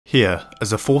Here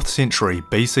is a 4th century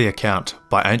BC account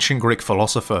by ancient Greek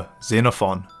philosopher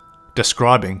Xenophon,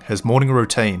 describing his morning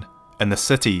routine in the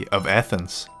city of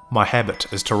Athens. My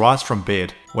habit is to rise from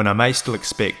bed when I may still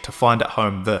expect to find at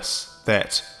home this,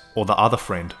 that, or the other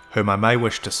friend whom I may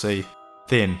wish to see.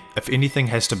 Then, if anything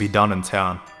has to be done in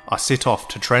town, I set off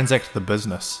to transact the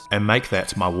business and make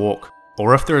that my walk.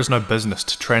 Or if there is no business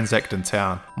to transact in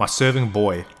town, my serving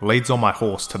boy leads on my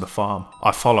horse to the farm.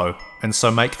 I follow, and so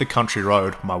make the country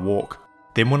road my walk.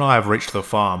 Then when I have reached the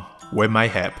farm, where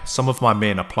mayhap some of my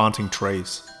men are planting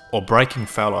trees, or breaking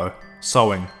fallow,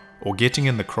 sowing, or getting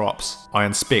in the crops, I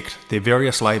inspect their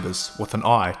various labours with an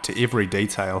eye to every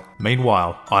detail.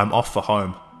 Meanwhile, I am off for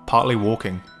home, partly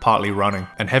walking, partly running,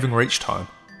 and having reached home,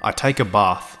 I take a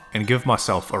bath and give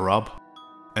myself a rub.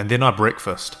 And then I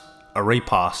breakfast, a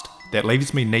repast that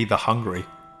leaves me neither hungry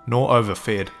nor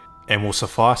overfed, and will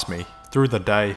suffice me through the day.